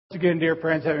Again, dear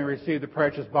friends, having received the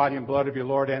precious body and blood of your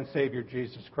Lord and Savior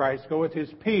Jesus Christ, go with His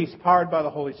peace, powered by the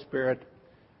Holy Spirit,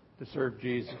 to serve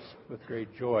Jesus with great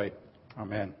joy.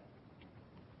 Amen.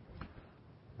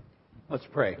 Let's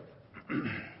pray.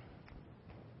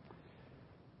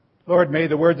 Lord, may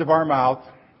the words of our mouth,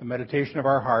 the meditation of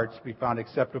our hearts be found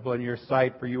acceptable in your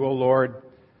sight, for you, O Lord,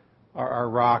 are our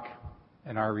rock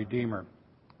and our Redeemer.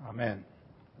 Amen.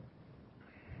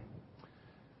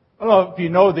 I don't know if you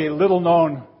know the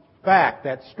little-known fact,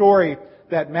 that story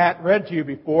that Matt read to you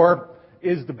before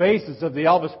is the basis of the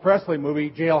Elvis Presley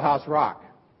movie, Jailhouse Rock.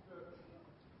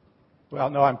 Well,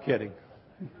 no, I'm kidding.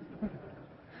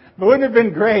 But wouldn't it have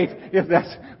been great if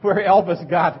that's where Elvis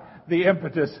got the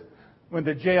impetus when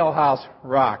the jailhouse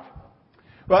rocked?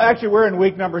 Well, actually, we're in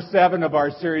week number 7 of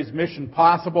our series, Mission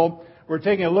Possible. We're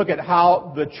taking a look at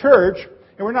how the church,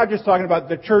 and we're not just talking about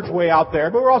the church way out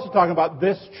there, but we're also talking about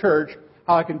this church,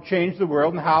 how it can change the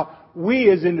world, and how we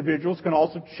as individuals can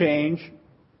also change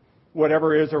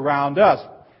whatever is around us.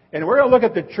 And we're going to look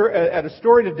at at a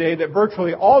story today that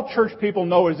virtually all church people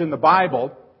know is in the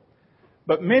Bible,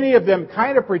 but many of them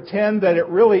kind of pretend that it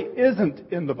really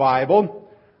isn't in the Bible,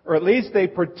 or at least they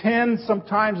pretend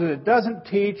sometimes that it doesn't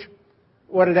teach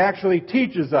what it actually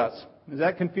teaches us. Is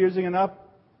that confusing enough?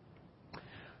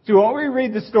 So when we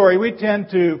read the story, we tend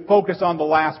to focus on the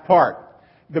last part.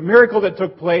 The miracle that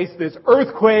took place, this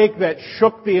earthquake that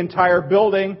shook the entire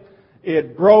building.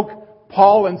 It broke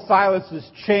Paul and Silas's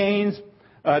chains.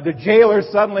 The jailer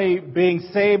suddenly being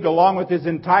saved along with his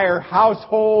entire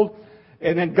household.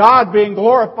 And then God being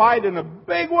glorified in a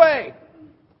big way.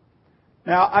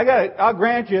 Now, I'll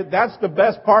grant you, that's the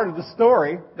best part of the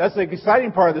story. That's the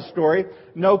exciting part of the story.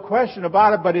 No question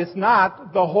about it, but it's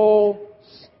not the whole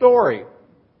story.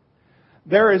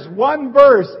 There is one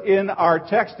verse in our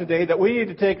text today that we need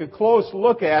to take a close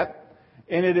look at,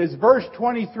 and it is verse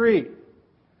 23.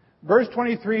 Verse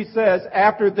 23 says,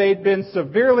 after they'd been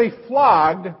severely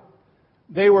flogged,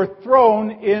 they were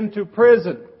thrown into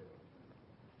prison.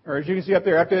 Or as you can see up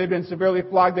there, after they'd been severely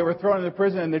flogged, they were thrown into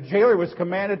prison, and the jailer was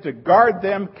commanded to guard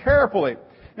them carefully.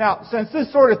 Now, since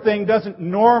this sort of thing doesn't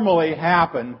normally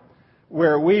happen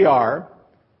where we are,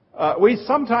 we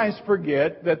sometimes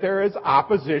forget that there is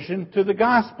opposition to the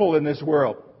gospel in this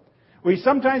world. We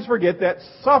sometimes forget that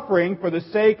suffering for the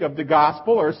sake of the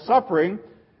gospel or suffering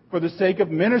for the sake of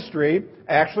ministry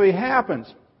actually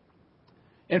happens.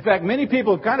 In fact, many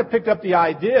people have kind of picked up the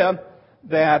idea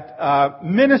that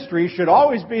ministry should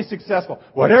always be successful.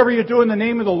 Whatever you do in the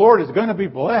name of the Lord is going to be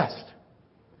blessed.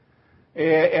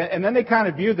 And then they kind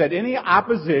of view that any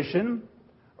opposition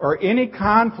or any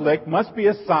conflict must be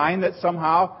a sign that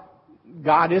somehow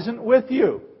God isn't with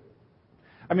you.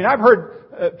 I mean, I've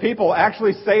heard people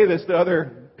actually say this to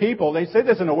other people. They say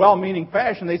this in a well-meaning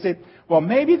fashion. They say, well,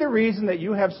 maybe the reason that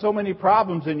you have so many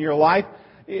problems in your life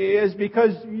is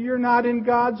because you're not in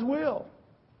God's will.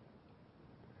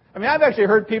 I mean, I've actually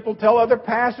heard people tell other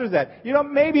pastors that,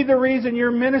 maybe the reason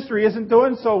your ministry isn't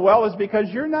doing so well is because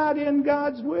you're not in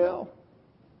God's will.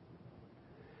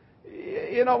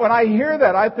 When I hear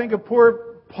that, I think of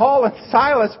poor Paul and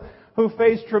Silas, who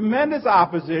faced tremendous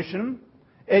opposition,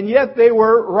 and yet they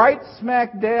were right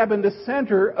smack dab in the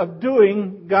center of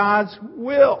doing God's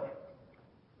will.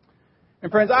 And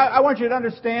friends, I want you to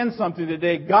understand something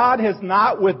today. God has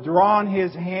not withdrawn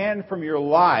His hand from your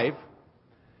life.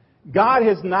 God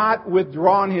has not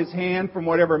withdrawn His hand from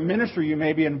whatever ministry you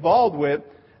may be involved with,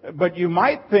 but you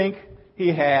might think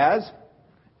He has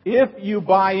if you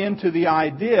buy into the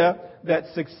idea that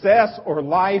success or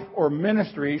life or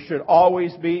ministry should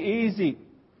always be easy.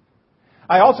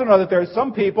 I also know that there are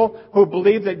some people who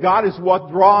believe that God has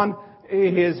withdrawn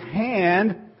His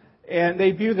hand, and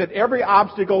they view that every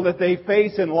obstacle that they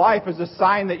face in life is a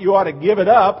sign that you ought to give it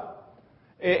up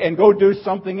and go do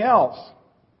something else.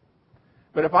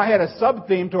 But if I had a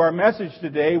sub-theme to our message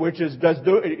today, which is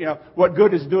what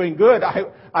good is doing good,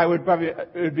 I would probably, it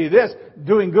would be this: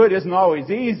 doing good isn't always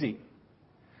easy.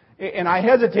 And I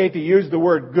hesitate to use the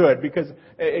word good because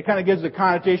it kind of gives the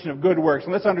connotation of good works.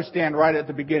 And let's understand right at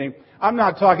the beginning, I'm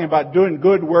not talking about doing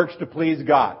good works to please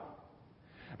God.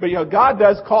 But God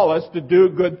does call us to do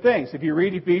good things. If you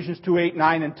read Ephesians 2:8,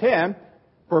 9, and 10,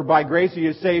 for by grace are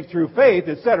you saved through faith,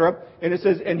 etc. And it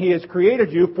says, and He has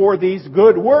created you for these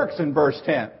good works in verse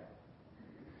 10.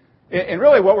 And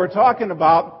really what we're talking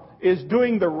about is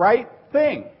doing the right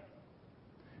thing.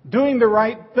 Doing the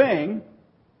right thing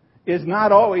is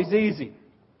not always easy.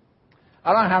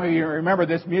 I don't know how many of you remember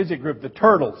this music group, the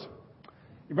Turtles.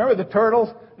 You remember the Turtles?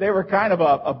 They were kind of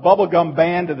a bubblegum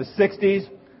band of the 60s.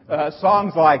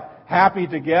 Songs like Happy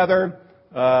Together,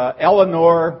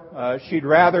 Eleanor, She'd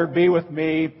Rather Be With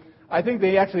Me, I think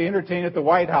they actually entertained at the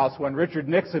White House when Richard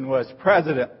Nixon was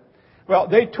president. Well,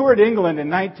 they toured England in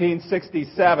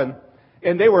 1967,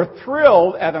 and they were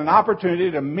thrilled at an opportunity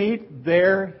to meet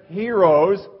their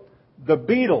heroes, the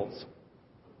Beatles.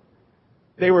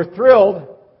 They were thrilled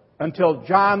until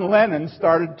John Lennon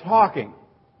started talking.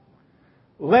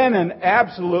 Lennon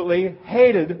absolutely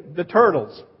hated the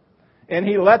Turtles, and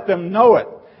he let them know it.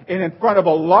 And in front of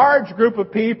a large group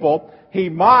of people, he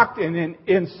mocked and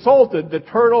insulted the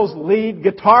Turtles' lead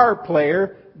guitar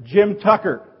player, Jim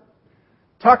Tucker.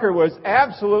 Tucker was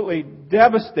absolutely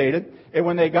devastated, and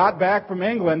when they got back from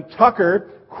England, Tucker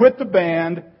quit the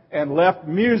band and left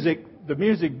the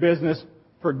music business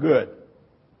for good.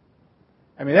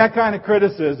 I mean, that kind of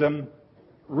criticism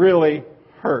really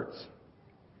hurts.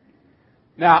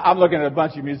 Now, I'm looking at a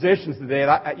bunch of musicians today,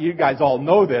 and you guys all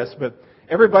know this, but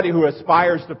everybody who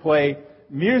aspires to play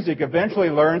music eventually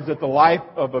learns that the life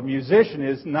of a musician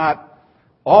is not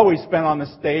always spent on the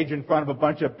stage in front of a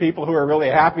bunch of people who are really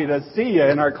happy to see you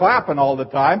and are clapping all the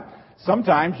time.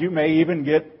 Sometimes you may even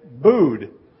get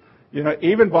booed,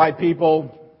 even by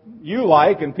people you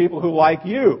like and people who like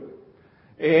you.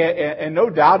 And no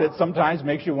doubt it sometimes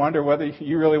makes you wonder whether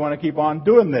you really want to keep on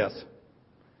doing this.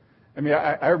 I mean,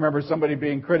 I remember somebody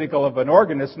being critical of an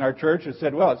organist in our church and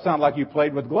said, well, it sounded like you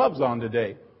played with gloves on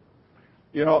today.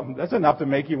 That's enough to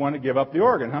make you want to give up the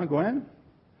organ, huh, Gwen?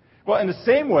 Well, in the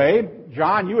same way,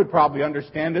 John, you would probably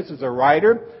understand this as a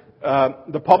writer.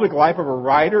 The public life of a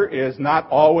writer is not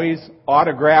always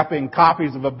autographing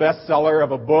copies of a bestseller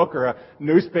of a book or a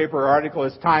newspaper article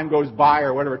as time goes by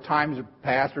or whatever times have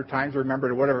passed or times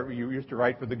remembered or whatever you used to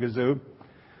write for the Gazoo.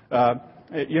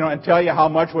 And tell you how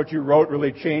much what you wrote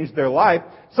really changed their life.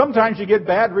 Sometimes you get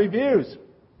bad reviews.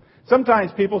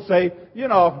 Sometimes people say,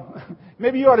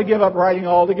 maybe you ought to give up writing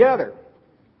altogether.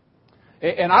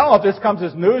 And I don't know if this comes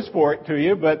as news to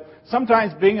you, but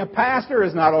sometimes being a pastor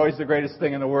is not always the greatest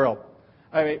thing in the world.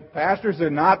 I mean, pastors are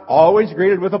not always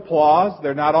greeted with applause.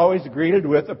 They're not always greeted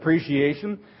with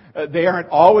appreciation. They aren't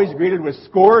always greeted with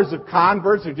scores of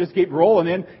converts who just keep rolling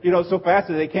in, so fast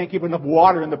that they can't keep enough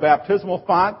water in the baptismal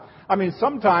font. I mean,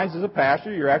 sometimes as a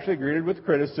pastor, you're actually greeted with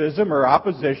criticism or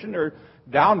opposition or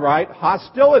downright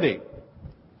hostility.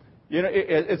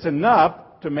 It's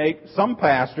enough to make some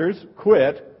pastors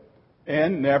quit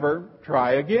and never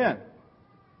try again.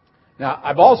 Now,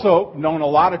 I've also known a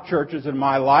lot of churches in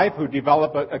my life who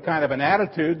develop a kind of an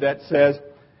attitude that says,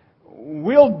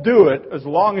 we'll do it as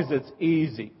long as it's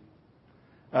easy.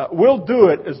 We'll do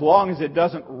it as long as it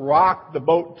doesn't rock the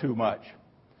boat too much.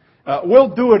 We'll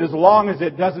do it as long as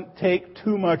it doesn't take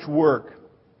too much work.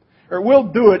 Or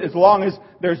we'll do it as long as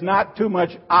there's not too much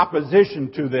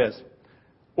opposition to this.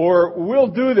 Or we'll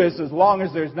do this as long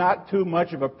as there's not too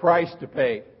much of a price to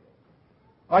pay.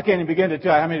 I can't even begin to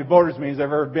tell you how many voters' meetings I've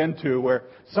ever been to where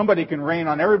somebody can rain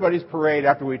on everybody's parade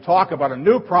after we talk about a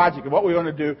new project and what we want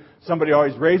to do. Somebody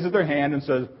always raises their hand and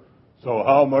says, so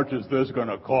how much is this going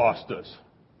to cost us?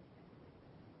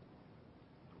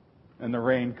 And the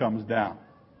rain comes down.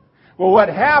 Well, what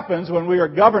happens when we are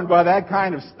governed by that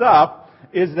kind of stuff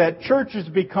is that churches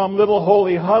become little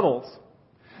holy huddles.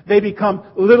 They become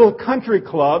little country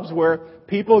clubs where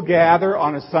people gather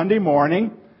on a Sunday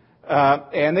morning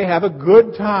and they have a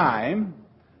good time.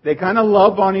 They kind of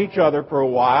love on each other for a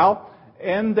while,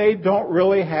 and they don't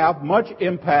really have much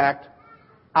impact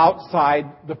outside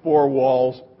the four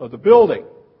walls of the building.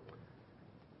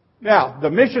 Now, the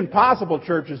Mission Possible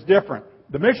Church is different.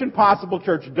 The Mission Possible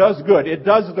Church does good. It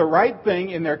does the right thing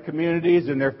in their communities,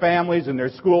 in their families, in their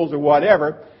schools, or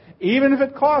whatever, even if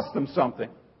it costs them something.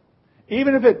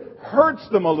 Even if it hurts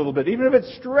them a little bit. Even if it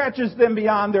stretches them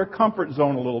beyond their comfort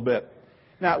zone a little bit.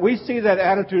 Now, we see that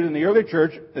attitude in the early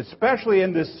church, especially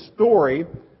in this story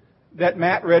that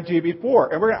Matt read to you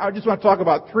before. And I just want to talk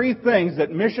about three things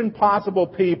that Mission Possible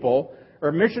people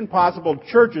or Mission Possible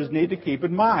churches need to keep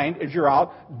in mind as you're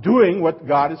out doing what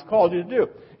God has called you to do.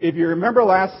 If you remember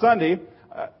last Sunday,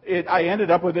 I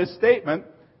ended up with this statement,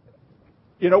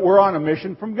 we're on a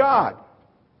mission from God.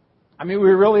 I mean, we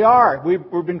really are.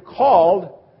 We've been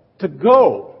called to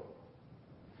go.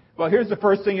 Well, here's the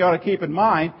first thing you ought to keep in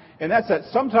mind, and that's that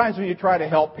sometimes when you try to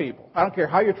help people, I don't care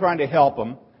how you're trying to help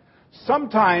them,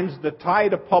 sometimes the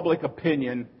tide of public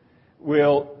opinion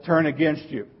will turn against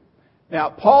you. Now,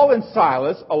 Paul and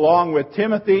Silas, along with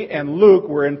Timothy and Luke,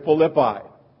 were in Philippi.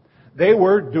 They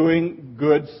were doing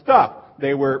good stuff.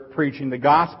 They were preaching the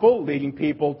gospel, leading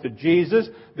people to Jesus.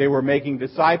 They were making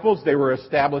disciples. They were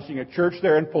establishing a church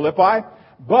there in Philippi.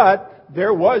 But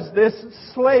there was this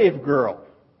slave girl.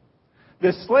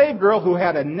 This slave girl who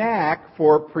had a knack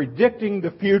for predicting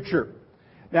the future.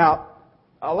 Now,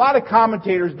 A lot of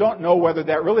commentators don't know whether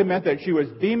that really meant that she was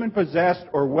demon-possessed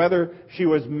or whether she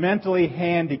was mentally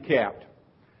handicapped.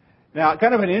 Now,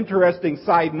 kind of an interesting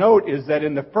side note is that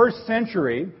in the first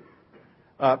century,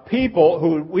 people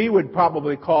who we would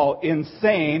probably call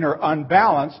insane or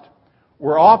unbalanced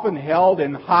were often held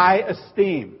in high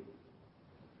esteem.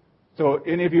 So,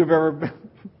 any of you have ever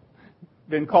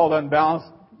been called unbalanced?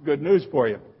 Good news for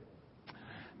you.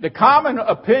 The common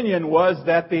opinion was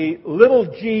that the little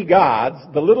g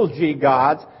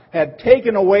gods had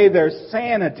taken away their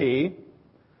sanity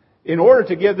in order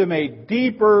to give them a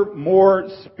deeper, more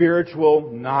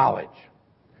spiritual knowledge.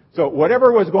 So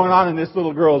whatever was going on in this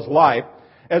little girl's life,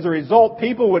 as a result,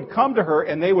 people would come to her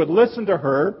and they would listen to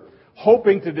her,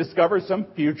 hoping to discover some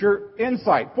future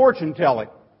insight, fortune telling.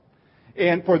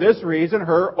 And for this reason,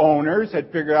 her owners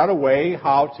had figured out a way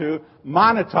how to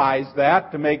monetize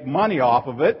that, to make money off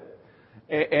of it.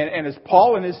 And as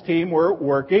Paul and his team were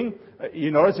working,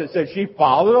 you notice it says she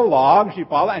followed along,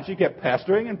 and she kept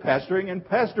pestering and pestering and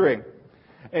pestering.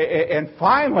 And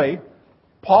finally,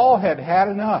 Paul had had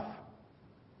enough.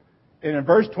 And in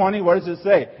verse 20, what does it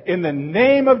say? In the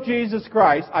name of Jesus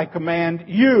Christ, I command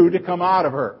you to come out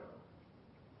of her.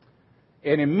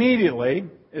 And immediately,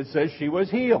 it says she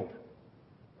was healed.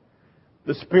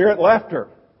 The spirit left her.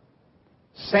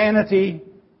 Sanity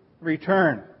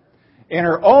returned. And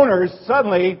her owners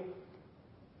suddenly,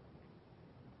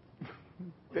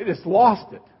 they just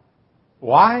lost it.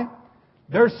 Why?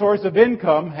 Their source of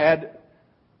income had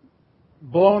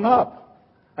blown up.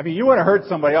 I mean, you want to hurt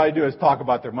somebody, all you do is talk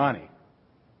about their money.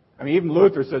 I mean, even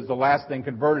Luther says the last thing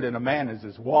converted in a man is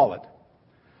his wallet.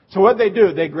 So what they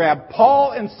do, they grabbed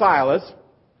Paul and Silas.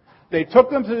 They took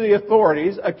them to the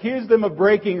authorities, accused them of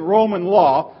breaking Roman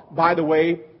law. By the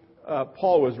way,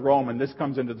 Paul was Roman. This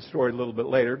comes into the story a little bit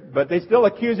later. But they still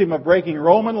accuse him of breaking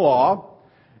Roman law.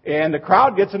 And the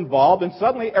crowd gets involved, and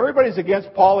suddenly everybody's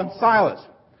against Paul and Silas.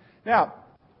 Now,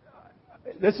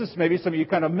 this is maybe some of you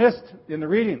kind of missed in the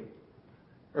reading,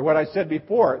 or what I said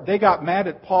before. They got mad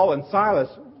at Paul and Silas.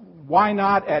 Why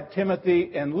not at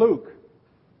Timothy and Luke?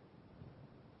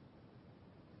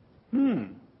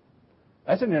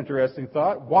 That's an interesting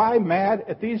thought. Why mad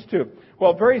at these two?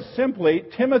 Well, very simply,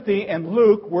 Timothy and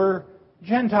Luke were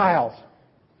Gentiles.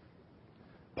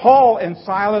 Paul and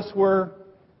Silas were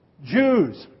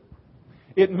Jews.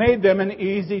 It made them an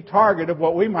easy target of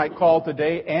what we might call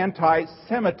today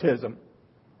anti-Semitism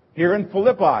here in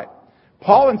Philippi.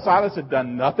 Paul and Silas had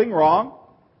done nothing wrong.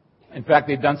 In fact,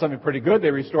 they'd done something pretty good.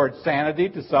 They restored sanity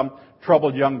to some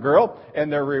troubled young girl.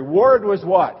 And their reward was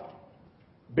what?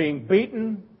 Being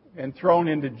beaten and thrown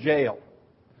into jail.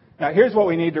 Now, here's what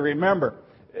we need to remember.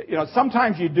 You know,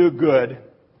 sometimes you do good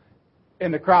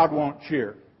and the crowd won't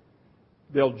cheer.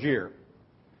 They'll jeer.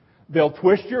 They'll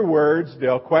twist your words.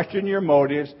 They'll question your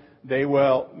motives. They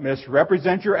will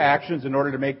misrepresent your actions in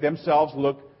order to make themselves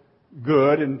look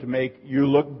good and to make you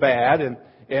look bad.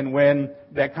 And when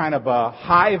that kind of a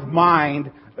hive mind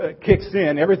kicks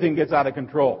in, everything gets out of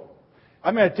control.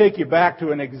 I'm going to take you back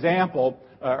to an example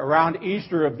around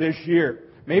Easter of this year.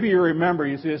 Maybe you remember,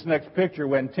 you see this next picture,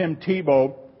 when Tim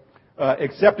Tebow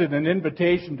accepted an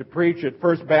invitation to preach at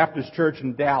First Baptist Church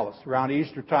in Dallas around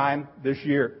Easter time this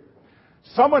year.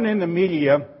 Someone in the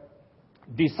media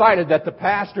decided that the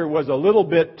pastor was a little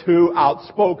bit too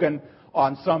outspoken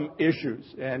on some issues.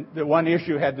 And the one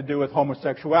issue had to do with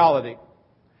homosexuality.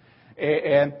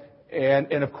 And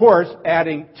of course,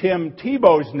 adding Tim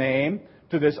Tebow's name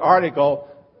to this article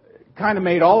kind of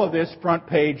made all of this front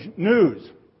page news.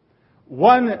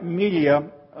 One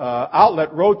media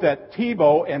outlet wrote that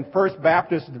Tebow and First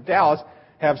Baptist of Dallas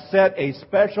have set a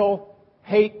special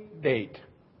hate date.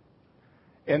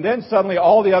 And then suddenly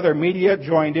all the other media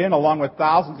joined in, along with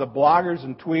thousands of bloggers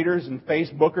and tweeters and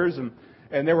Facebookers,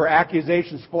 and there were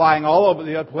accusations flying all over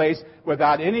the place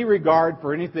without any regard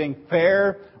for anything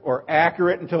fair or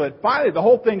accurate, until it finally, the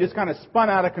whole thing just kind of spun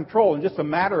out of control in just a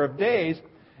matter of days.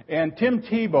 And Tim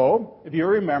Tebow, if you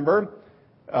remember,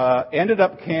 ended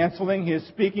up canceling his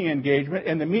speaking engagement,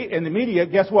 and the media,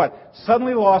 guess what?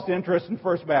 Suddenly lost interest in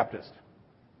First Baptist.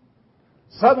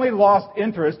 Suddenly lost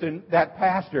interest in that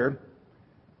pastor,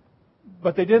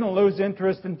 but they didn't lose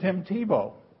interest in Tim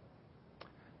Tebow.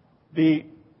 The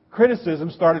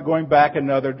criticism started going back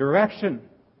another direction.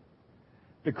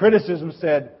 The criticism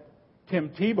said, Tim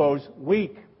Tebow's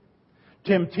weak.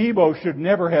 Tim Tebow should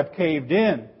never have caved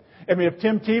in. I mean, if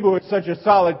Tim Tebow is such a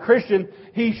solid Christian,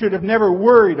 he should have never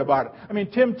worried about it. I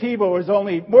mean, Tim Tebow is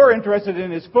only more interested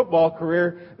in his football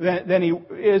career than he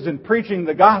is in preaching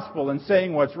the gospel and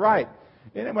saying what's right.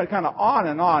 And it went kind of on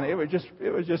and on. It was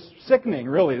just sickening,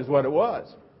 really, is what it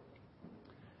was.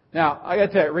 Now, I got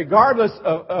to tell you, regardless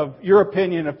of your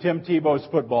opinion of Tim Tebow's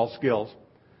football skills,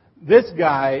 this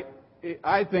guy,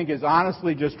 I think, is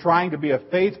honestly just trying to be a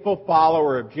faithful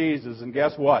follower of Jesus. And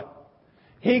guess what?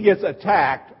 He gets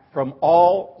attacked from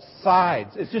all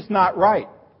sides. It's just not right.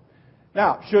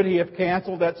 Now, should he have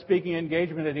canceled that speaking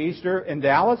engagement at Easter in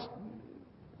Dallas?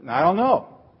 I don't know.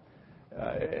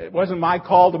 It wasn't my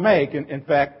call to make. In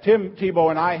fact, Tim Tebow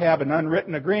and I have an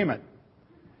unwritten agreement.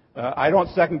 I don't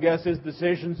second-guess his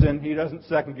decisions, and he doesn't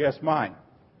second-guess mine.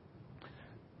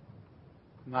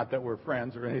 Not that we're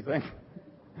friends or anything.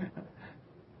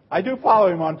 I do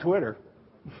follow him on Twitter.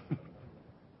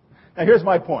 Now, here's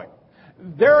my point.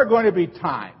 There are going to be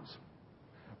times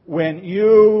when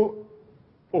you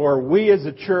or we as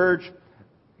a church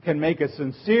can make a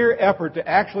sincere effort to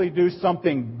actually do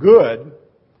something good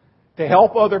to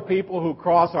help other people who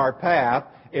cross our path,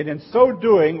 and in so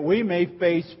doing, we may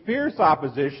face fierce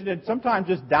opposition and sometimes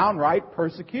just downright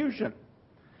persecution.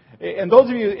 And those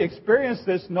of you who experience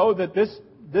this know that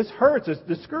this hurts, it's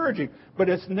discouraging, but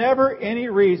it's never any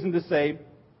reason to say,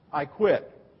 I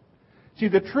quit. See,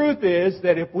 the truth is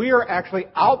that if we are actually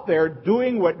out there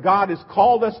doing what God has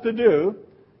called us to do,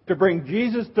 to bring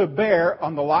Jesus to bear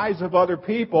on the lives of other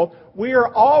people, we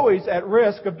are always at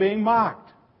risk of being mocked.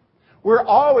 We're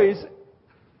always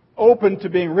open to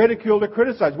being ridiculed or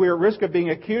criticized. We're at risk of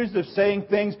being accused of saying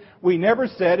things we never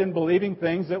said and believing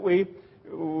things that we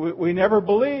never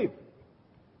believed.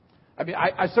 I mean,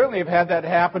 I certainly have had that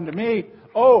happen to me.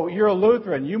 Oh, you're a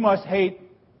Lutheran. You must hate,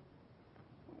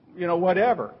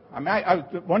 whatever. I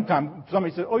mean, one time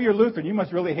somebody said, oh, you're Lutheran. You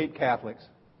must really hate Catholics.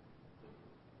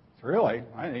 Really?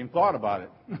 I hadn't even thought about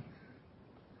it.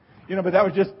 But that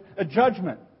was just a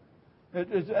judgment.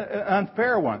 It's an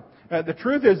unfair one. The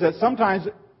truth is that sometimes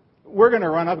we're going to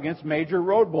run up against major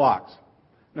roadblocks.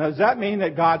 Now, does that mean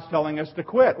that God's telling us to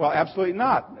quit? Well, absolutely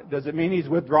not. Does it mean He's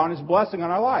withdrawn His blessing on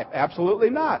our life? Absolutely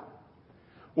not.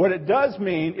 What it does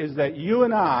mean is that you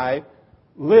and I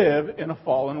live in a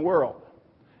fallen world.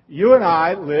 You and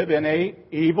I live in an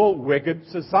evil, wicked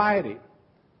society,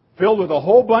 filled with a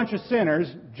whole bunch of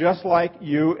sinners just like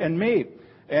you and me.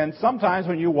 And sometimes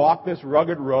when you walk this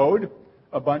rugged road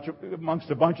amongst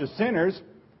a bunch of sinners,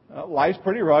 life's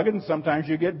pretty rugged, and sometimes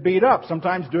you get beat up.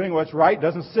 Sometimes doing what's right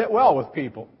doesn't sit well with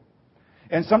people.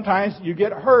 And sometimes you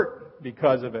get hurt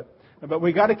because of it. But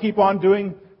we got to keep on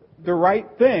doing the right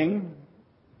thing,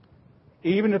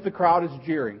 even if the crowd is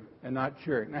jeering and not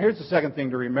cheering. Now, here's the second thing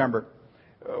to remember.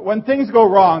 When things go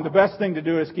wrong, the best thing to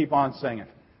do is keep on singing.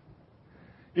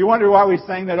 You wonder why we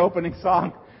sang that opening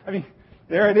song? I mean,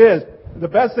 there it is. The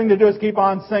best thing to do is keep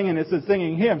on singing. It's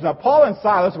singing hymns. Now, Paul and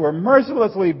Silas were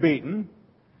mercilessly beaten.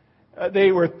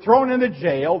 They were thrown into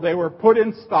jail. They were put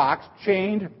in stocks,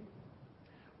 chained.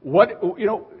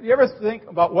 You ever think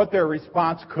about what their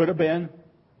response could have been?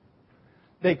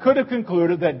 They could have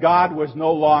concluded that God was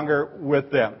no longer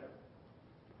with them.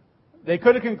 They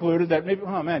could have concluded that maybe,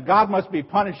 God must be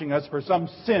punishing us for some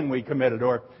sin we committed,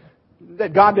 or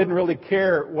that God didn't really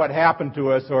care what happened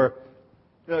to us, or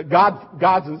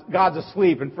God's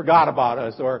asleep and forgot about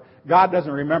us, or God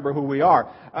doesn't remember who we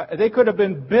are. They could have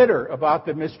been bitter about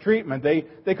the mistreatment. They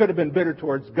could have been bitter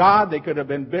towards God. They could have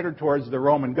been bitter towards the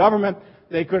Roman government.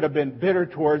 They could have been bitter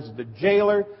towards the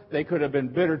jailer. They could have been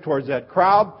bitter towards that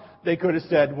crowd. They could have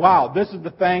said, wow, this is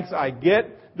the thanks I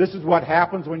get. This is what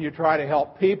happens when you try to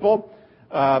help people.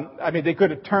 They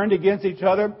could have turned against each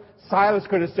other. Silas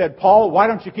could have said, Paul, why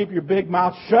don't you keep your big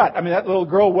mouth shut? That little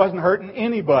girl wasn't hurting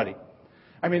anybody.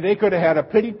 They could have had a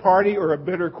pity party or a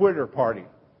bitter quitter party.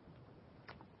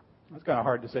 That's kind of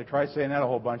hard to say. Try saying that a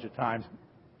whole bunch of times.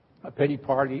 A pity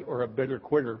party or a bitter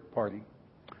quitter party.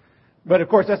 But of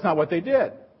course, that's not what they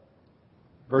did.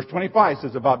 Verse 25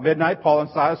 says, about midnight, Paul and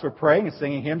Silas were praying and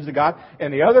singing hymns to God,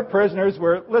 and the other prisoners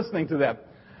were listening to them.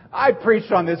 I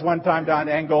preached on this one time down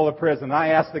at Angola prison. I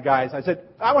asked the guys, I said,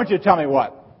 I want you to tell me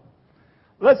what.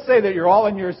 Let's say that you're all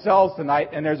in your cells tonight,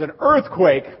 and there's an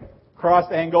earthquake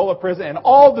across Angola prison, and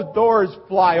all the doors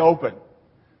fly open,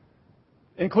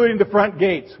 including the front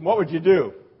gates. What would you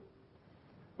do?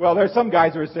 Well, there's some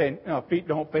guys who are saying, feet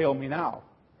don't fail me now.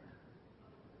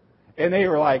 And they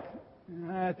were like,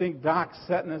 I think Doc's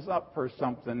setting us up for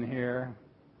something here.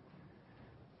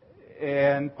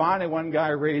 And finally one guy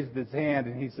raised his hand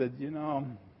and he said,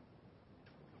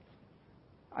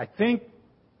 I think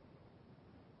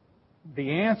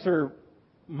the answer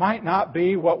might not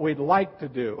be what we'd like to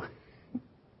do.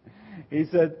 He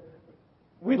said,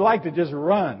 we'd like to just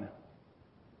run.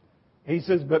 He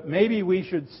says, but maybe we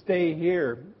should stay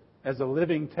here as a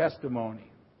living testimony.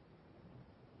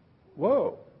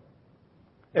 Whoa.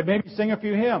 And maybe sing a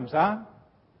few hymns, huh?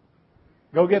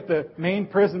 Go get the main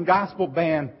prison gospel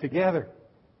band together.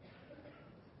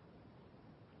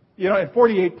 You know, in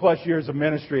 48 plus years of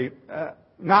ministry,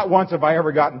 not once have I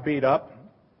ever gotten beat up.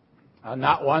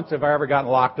 Not once have I ever gotten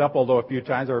locked up, although a few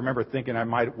times I remember thinking I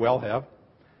might well have.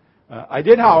 I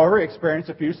did, however, experience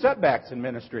a few setbacks in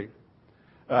ministry.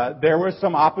 There was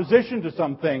some opposition to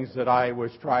some things that I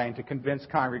was trying to convince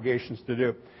congregations to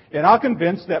do. And I'm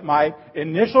convinced that my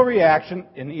initial reaction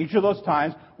in each of those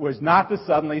times was not to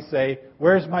suddenly say,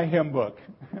 "Where's my hymn book?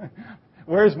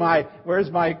 Where's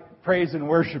my praise and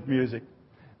worship music?"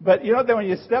 But you know that when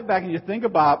you step back and you think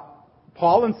about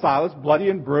Paul and Silas, bloody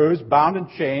and bruised, bound in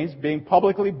chains, being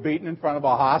publicly beaten in front of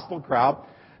a hostile crowd,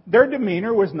 their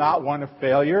demeanor was not one of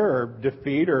failure or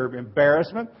defeat or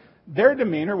embarrassment. Their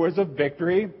demeanor was of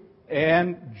victory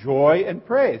and joy and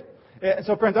praise.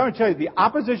 So friends, I'm going to tell you, the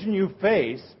opposition you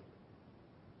face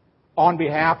on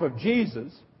behalf of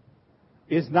Jesus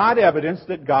is not evidence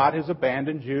that God has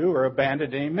abandoned you or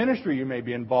abandoned any ministry you may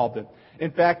be involved in.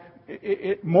 In fact,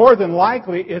 more than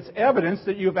likely, it's evidence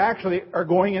that you actually are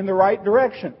going in the right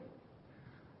direction.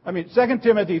 I mean, 2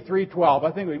 Timothy 3:12,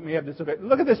 I think we may have this a bit.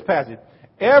 Look at this passage.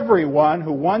 Everyone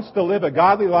who wants to live a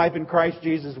godly life in Christ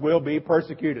Jesus will be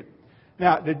persecuted.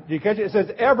 Now, did you catch it? It says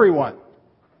everyone.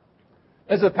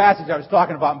 This is a passage I was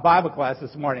talking about in Bible class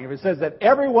this morning. If it says that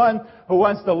everyone who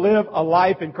wants to live a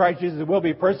life in Christ Jesus will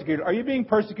be persecuted, are you being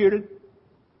persecuted?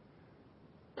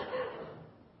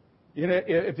 You know,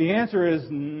 if the answer is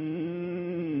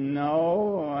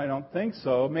no, I don't think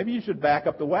so, maybe you should back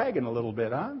up the wagon a little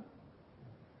bit, huh?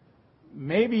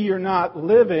 Maybe you're not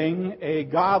living a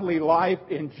godly life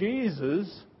in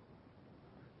Jesus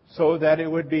so that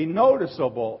it would be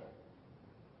noticeable.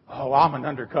 Oh, I'm an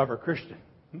undercover Christian.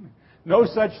 No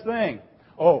such thing.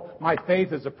 Oh, my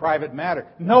faith is a private matter.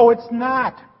 No, it's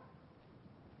not.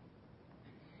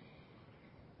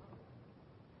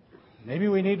 Maybe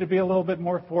we need to be a little bit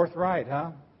more forthright,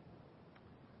 huh?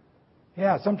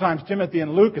 Yeah, sometimes Timothy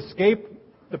and Luke escape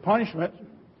the punishment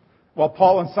while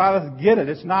Paul and Silas get it.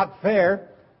 It's not fair.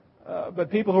 But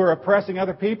people who are oppressing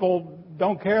other people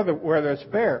don't care where there's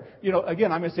fair. You know,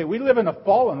 again, I'm going to say we live in a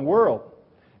fallen world.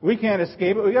 We can't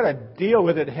escape it. We've got to deal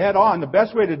with it head on. The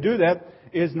best way to do that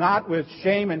is not with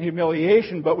shame and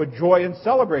humiliation, but with joy and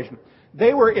celebration.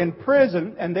 They were in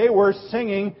prison and they were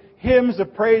singing hymns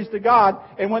of praise to God.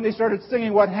 And when they started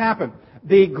singing, what happened?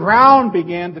 The ground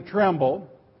began to tremble.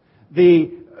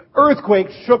 The earthquake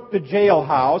shook the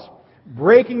jailhouse,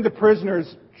 breaking the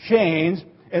prisoners' chains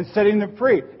and setting them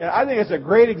free. And I think it's a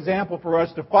great example for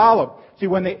us to follow. See,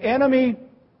 when the enemy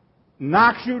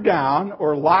knocks you down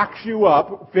or locks you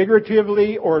up,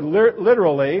 figuratively or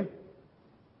literally,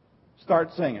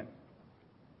 start singing.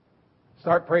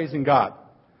 Start praising God.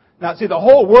 Now, see, the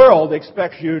whole world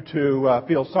expects you to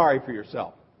feel sorry for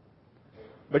yourself.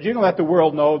 But you can let the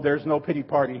world know there's no pity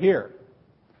party here.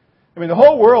 I mean, the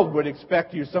whole world would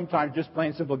expect you sometimes just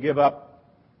plain simple give up,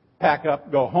 pack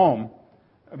up, go home.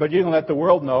 But you can let the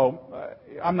world know,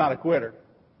 I'm not a quitter.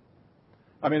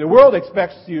 I mean, the world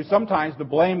expects you sometimes to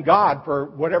blame God for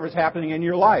whatever's happening in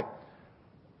your life.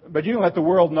 But you can let the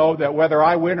world know that whether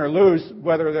I win or lose,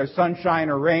 whether there's sunshine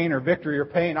or rain or victory or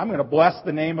pain, I'm going to bless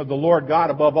the name of the Lord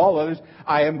God above all others.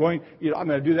 I'm going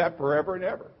to do that forever and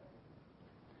ever.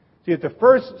 See, at the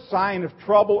first sign of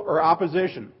trouble or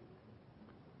opposition,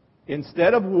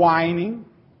 instead of whining,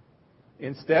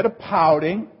 instead of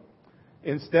pouting,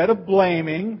 instead of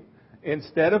blaming,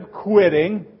 instead of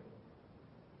quitting,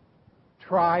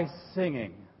 try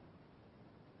singing.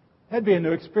 That'd be a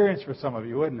new experience for some of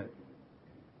you, wouldn't it?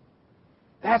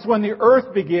 That's when the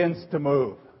earth begins to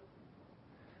move.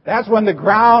 That's when the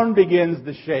ground begins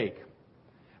to shake.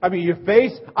 I mean, you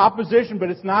face opposition,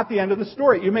 but it's not the end of the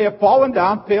story. You may have fallen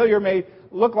down. Failure may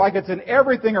look like it's in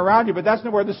everything around you, but that's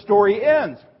not where the story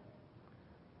ends.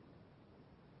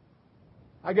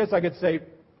 I guess I could say,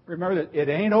 remember that it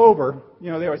ain't over.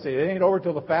 You know, they always say, it ain't over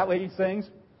till the fat lady sings.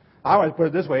 I want to put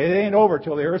it this way, it ain't over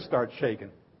till the earth starts shaking.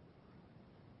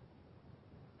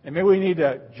 And maybe we need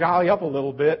to jolly up a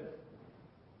little bit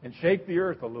and shake the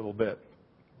earth a little bit.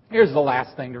 Here's the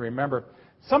last thing to remember.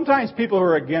 Sometimes people who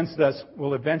are against us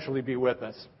will eventually be with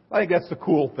us. I think that's the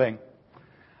cool thing.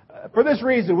 For this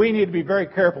reason, we need to be very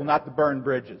careful not to burn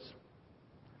bridges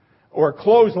or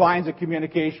close lines of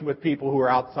communication with people who are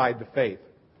outside the faith.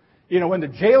 You know, when the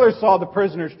jailer saw the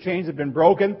prisoner's chains had been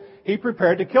broken, he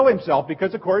prepared to kill himself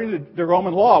because according to the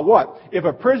Roman law, what? If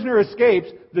a prisoner escapes,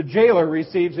 the jailer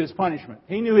receives his punishment.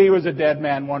 He knew he was a dead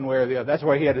man one way or the other. That's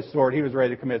why he had his sword. He was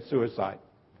ready to commit suicide.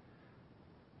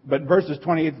 But in verses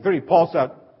 28 to 30, Paul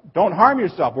said, don't harm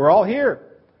yourself. We're all here.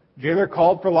 Jailer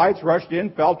called for lights, rushed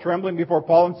in, fell trembling before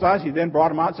Paul and Silas. He then brought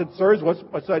them out and said, "Sirs, what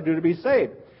should I do to be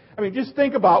saved?" I mean, just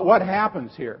think about what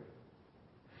happens here.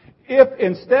 If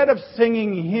instead of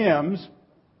singing hymns,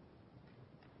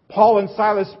 Paul and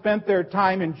Silas spent their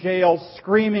time in jail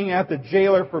screaming at the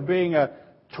jailer for being a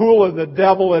tool of the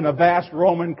devil in a vast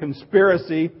Roman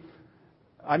conspiracy,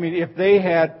 I mean, if they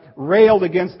had railed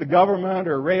against the government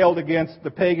or railed against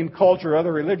the pagan culture or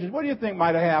other religions, what do you think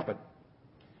might have happened?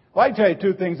 Well, I can tell you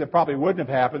two things that probably wouldn't have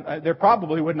happened. There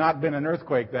probably would not have been an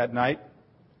earthquake that night,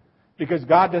 because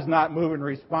God does not move in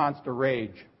response to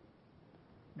rage.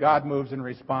 God moves in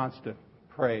response to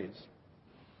praise.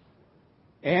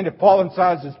 And if Paul and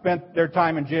Silas had spent their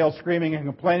time in jail screaming and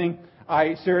complaining,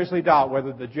 I seriously doubt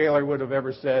whether the jailer would have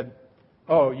ever said,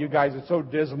 "Oh, you guys are so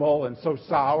dismal and so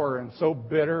sour and so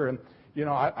bitter, and,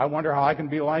 I wonder how I can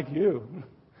be like you."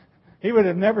 He would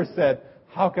have never said,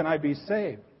 "How can I be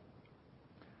saved?"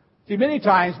 See, many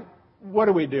times, what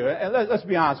do we do? And let's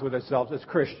be honest with ourselves as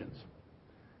Christians.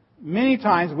 Many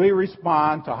times we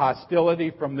respond to hostility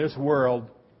from this world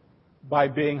by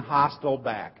being hostile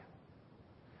back.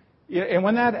 And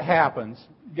when that happens,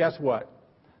 guess what?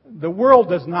 The world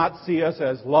does not see us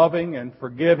as loving and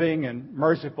forgiving and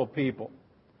merciful people.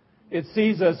 It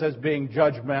sees us as being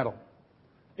judgmental.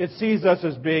 It sees us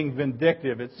as being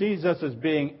vindictive. It sees us as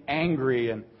being angry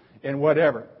and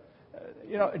whatever.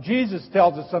 Jesus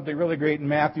tells us something really great in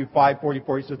Matthew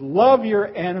 5:44. He says, "Love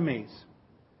your enemies.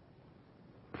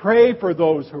 Pray for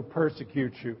those who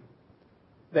persecute you,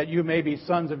 that you may be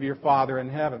sons of your Father in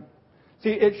heaven." See,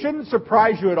 it shouldn't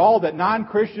surprise you at all that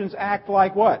non-Christians act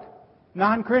like what?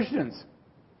 Non-Christians.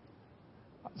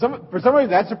 For some of you,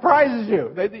 that surprises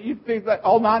you. You think that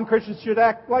all non-Christians should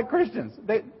act like Christians.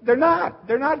 They're not.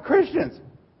 They're not Christians.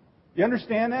 You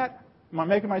understand that? Am I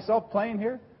making myself plain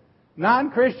here?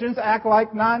 Non-Christians act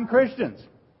like non-Christians.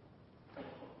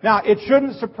 Now, it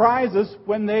shouldn't surprise us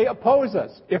when they oppose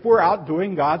us, if we're out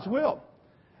doing God's will.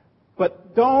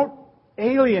 But don't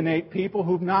alienate people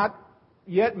who've not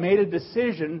yet made a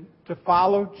decision to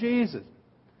follow Jesus,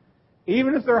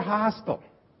 even if they're hostile.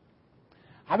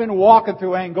 I've been walking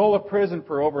through Angola prison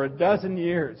for over a dozen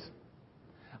years.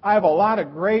 I have a lot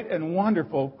of great and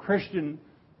wonderful Christian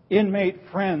inmate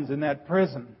friends in that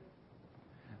prison.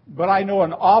 But I know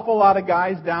an awful lot of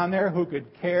guys down there who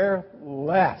could care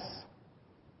less,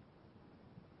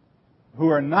 who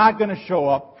are not going to show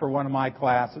up for one of my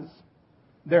classes.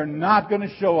 They're not going to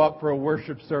show up for a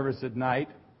worship service at night.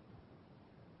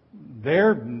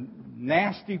 They're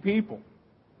nasty people.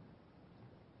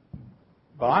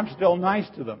 But I'm still nice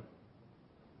to them.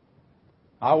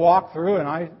 I walk through and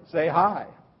I say hi.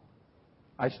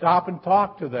 I stop and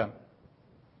talk to them.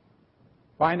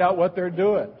 Find out what they're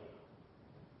doing.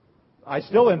 I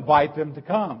still invite them to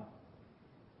come.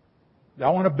 I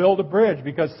want to build a bridge,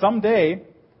 because someday,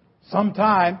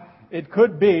 sometime, it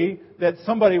could be that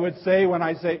somebody would say, when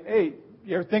I say, "Hey,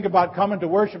 you ever think about coming to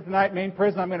worship tonight, Main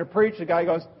Prison? I'm going to preach." The guy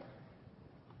goes,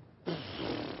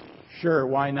 "Sure,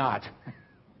 why not?"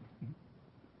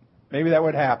 Maybe that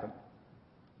would happen.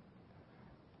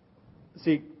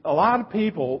 See, a lot of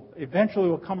people eventually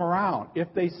will come around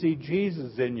if they see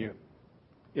Jesus in you,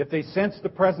 if they sense the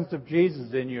presence of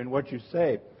Jesus in you and what you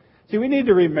say. See, we need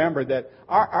to remember that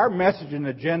our message and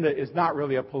agenda is not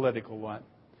really a political one.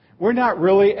 We're not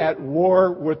really at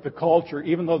war with the culture,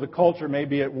 even though the culture may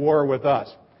be at war with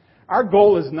us. Our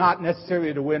goal is not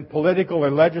necessarily to win political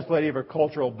or legislative or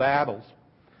cultural battles.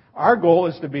 Our goal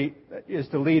is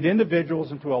to lead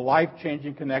individuals into a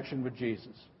life-changing connection with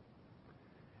Jesus.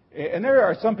 And there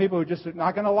are some people who just are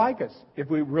not going to like us if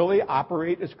we really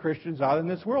operate as Christians out in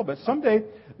this world. But someday,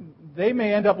 they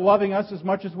may end up loving us as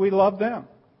much as we love them.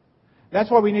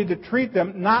 That's why we need to treat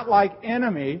them not like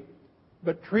enemy,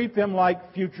 but treat them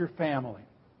like future family.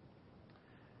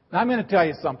 Now, I'm going to tell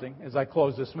you something as I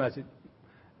close this message.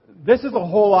 This is a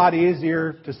whole lot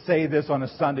easier to say this on a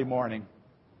Sunday morning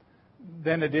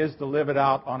than it is to live it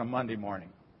out on a Monday morning.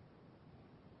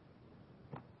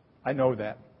 I know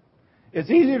that. It's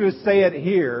easier to say it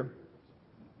here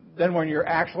than when you're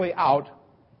actually out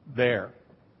there.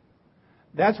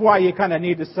 That's why you kind of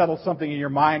need to settle something in your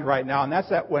mind right now, and that's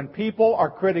that when people are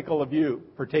critical of you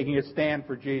for taking a stand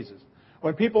for Jesus,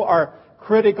 when people are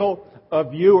critical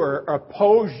of you or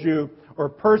oppose you or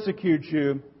persecute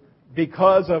you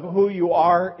because of who you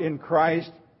are in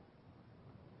Christ,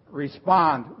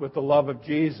 respond with the love of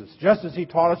Jesus, just as He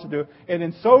taught us to do. And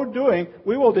in so doing,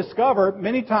 we will discover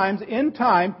many times in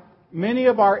time, many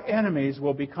of our enemies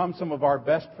will become some of our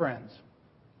best friends.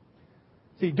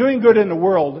 See, doing good in the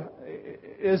world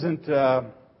isn't,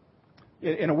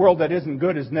 in a world that isn't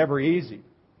good, is never easy.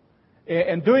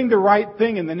 And doing the right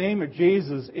thing in the name of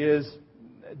Jesus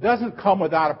doesn't come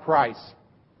without a price.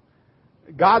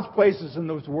 God's places in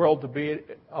this world to be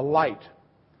a light,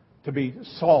 to be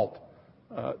salt,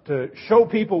 to show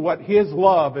people what His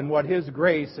love and what His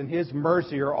grace and His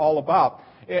mercy are all about.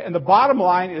 And the bottom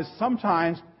line is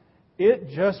sometimes it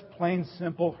just plain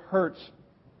simple hurts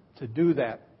to do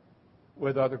that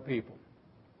with other people.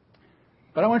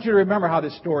 But I want you to remember how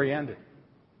this story ended.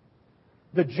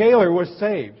 The jailer was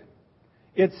saved.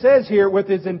 It says here with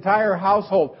his entire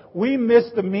household. We miss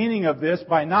the meaning of this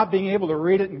by not being able to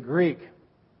read it in Greek.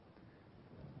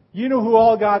 You know who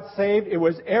all got saved? It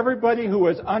was everybody who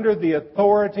was under the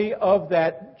authority of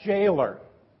that jailer.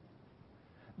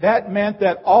 That meant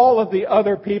that all of the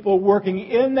other people working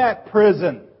in that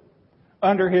prison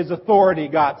under his authority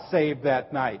got saved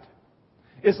that night.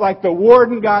 It's like the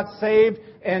warden got saved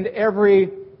and every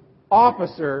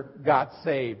officer got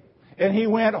saved. And he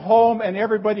went home and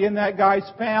everybody in that guy's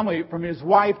family, from his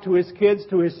wife to his kids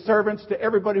to his servants to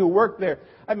everybody who worked there.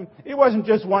 I mean, it wasn't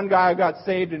just one guy who got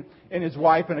saved and his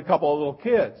wife and a couple of little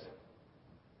kids.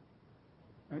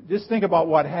 Just think about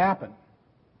what happened.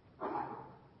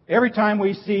 Every time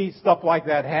we see stuff like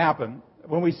that happen,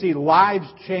 when we see lives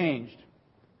changed,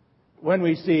 when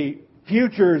we see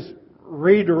futures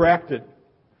redirected,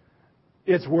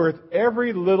 it's worth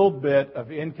every little bit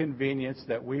of inconvenience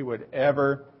that we would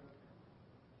ever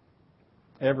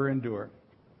endure.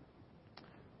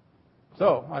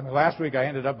 So, last week I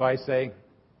ended up by saying,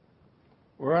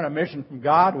 we're on a mission from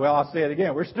God. Well, I'll say it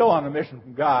again. We're still on a mission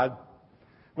from God.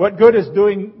 What good is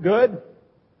doing good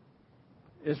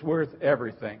is worth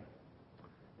everything.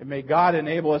 And may God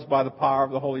enable us by the power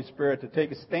of the Holy Spirit to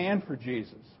take a stand for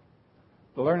Jesus,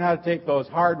 to learn how to take those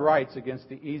hard rights against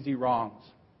the easy wrongs,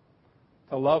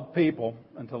 to love people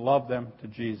and to love them to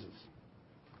Jesus.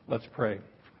 Let's pray.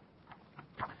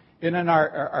 And in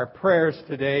our prayers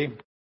today,